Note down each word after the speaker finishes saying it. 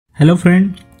Hello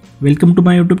friend, welcome to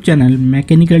my YouTube channel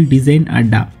Mechanical Design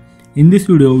Adda. In this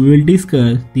video we will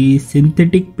discuss the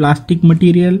synthetic plastic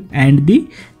material and the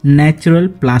natural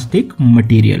plastic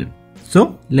material.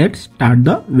 So let's start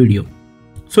the video.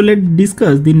 So let's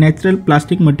discuss the natural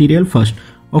plastic material first.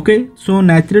 Okay, so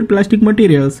natural plastic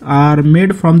materials are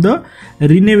made from the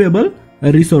renewable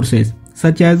resources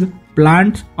such as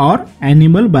plants or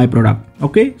animal byproduct.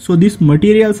 Okay, so these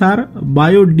materials are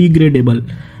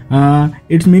biodegradable.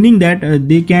 It's meaning that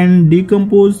they can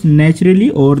decompose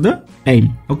naturally over the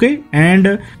time. Okay,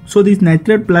 and so these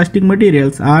natural plastic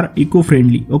materials are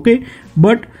eco-friendly. Okay,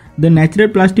 but the natural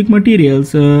plastic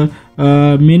materials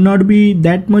may not be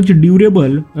that much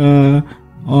durable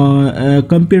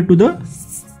compared to the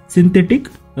synthetic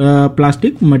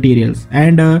plastic materials,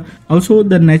 and also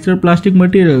the natural plastic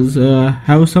materials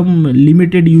have some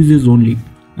limited uses only.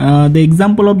 The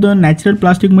example of the natural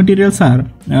plastic materials are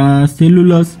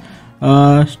cellulose,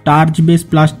 starch based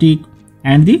plastic,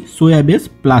 and the soya based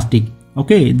plastic.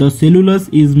 Okay, the cellulose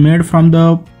is made from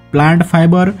the plant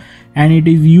fiber and it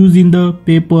is used in the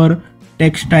paper,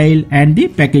 textile and the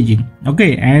packaging.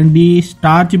 Okay, and the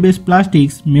starch based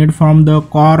plastics made from the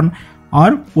corn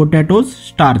or potatoes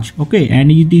starch. Okay,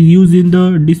 and it is used in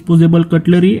the disposable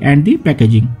cutlery and the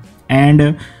packaging.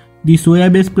 And the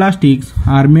soya based plastics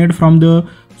are made from the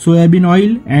soybean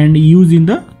oil and used in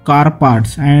the car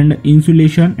parts and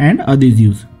insulation and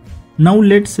adhesives. Now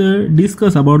let's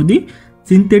discuss about the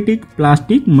synthetic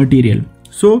plastic material.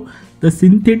 So the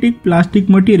synthetic plastic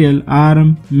material are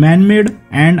man-made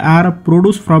and are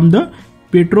produced from the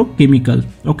petrochemical.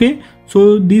 Okay,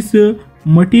 so these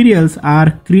materials are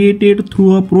created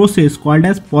through a process called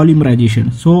as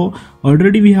polymerization. So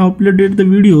already we have uploaded the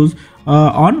videos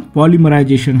on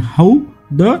polymerization, how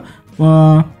the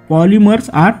polymers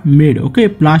are made. Okay,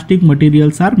 plastic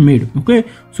materials are made. Okay,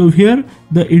 so here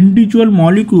the individual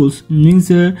molecules means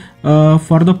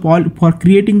for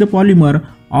creating the polymer,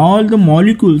 all the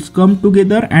molecules come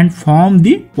together and form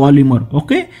the polymer.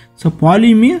 Okay, so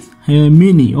poly means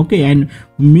many. Okay, and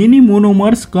many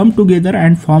monomers come together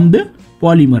and form the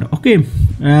polymer. Okay,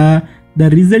 the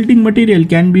resulting material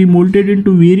can be molded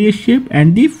into various shape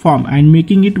and the form, and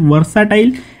making it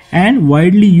versatile and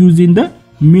widely used in the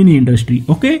mini industry.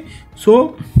 Okay,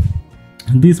 so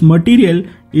this material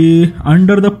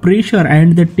under the pressure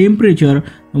and the temperature,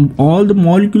 all the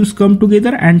molecules come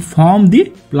together and form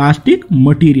the plastic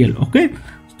material. Okay,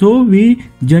 so we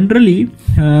generally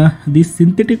this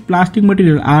synthetic plastic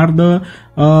material are the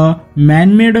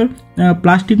man-made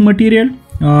plastic material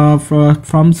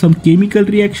from some chemical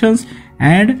reactions,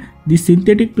 and the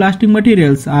synthetic plastic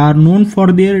materials are known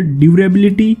for their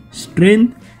durability,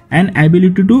 strength and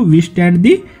ability to withstand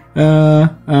the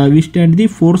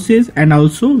forces and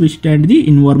also withstand the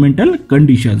environmental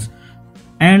conditions.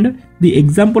 And the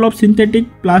example of synthetic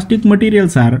plastic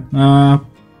materials are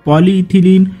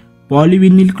polyethylene,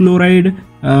 polyvinyl chloride,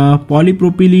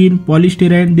 polypropylene,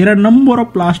 polystyrene. There are number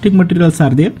of plastic materials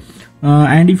are there,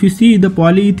 and if you see the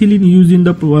polyethylene used in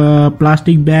the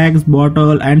plastic bags,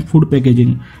 bottle and food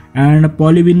packaging, and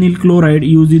polyvinyl chloride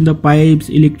used in the pipes,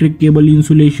 electric cable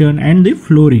insulation and the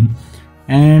flooring,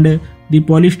 and the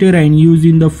polystyrene used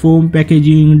in the foam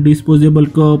packaging, disposable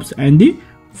cups and the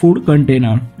food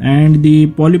container, and the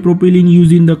polypropylene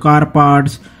used in the car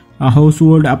parts,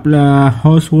 household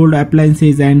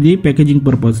appliances and the packaging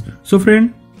purpose. So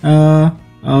friend,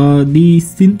 the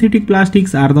synthetic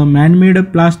plastics are the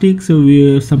man-made plastics.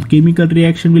 So some chemical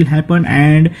reaction will happen,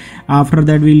 and after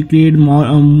that we'll create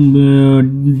more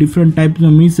different types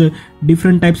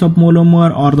different types of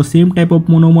monomer or the same type of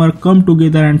monomer come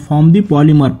together and form the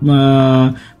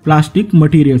polymer plastic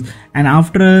materials. And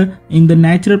after in the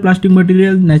natural plastic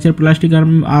materials, natural plastic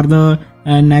are the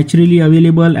naturally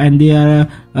available, and they are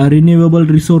renewable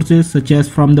resources such as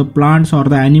from the plants or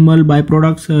the animal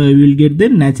byproducts. We will get the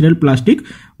natural plastic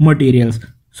materials.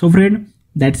 So friend,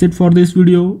 that's it for this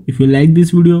video. If you like this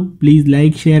video, please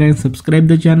like, share and subscribe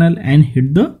the channel and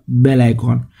hit the bell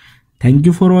icon. Thank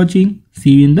you for watching.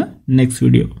 See you in the next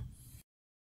video.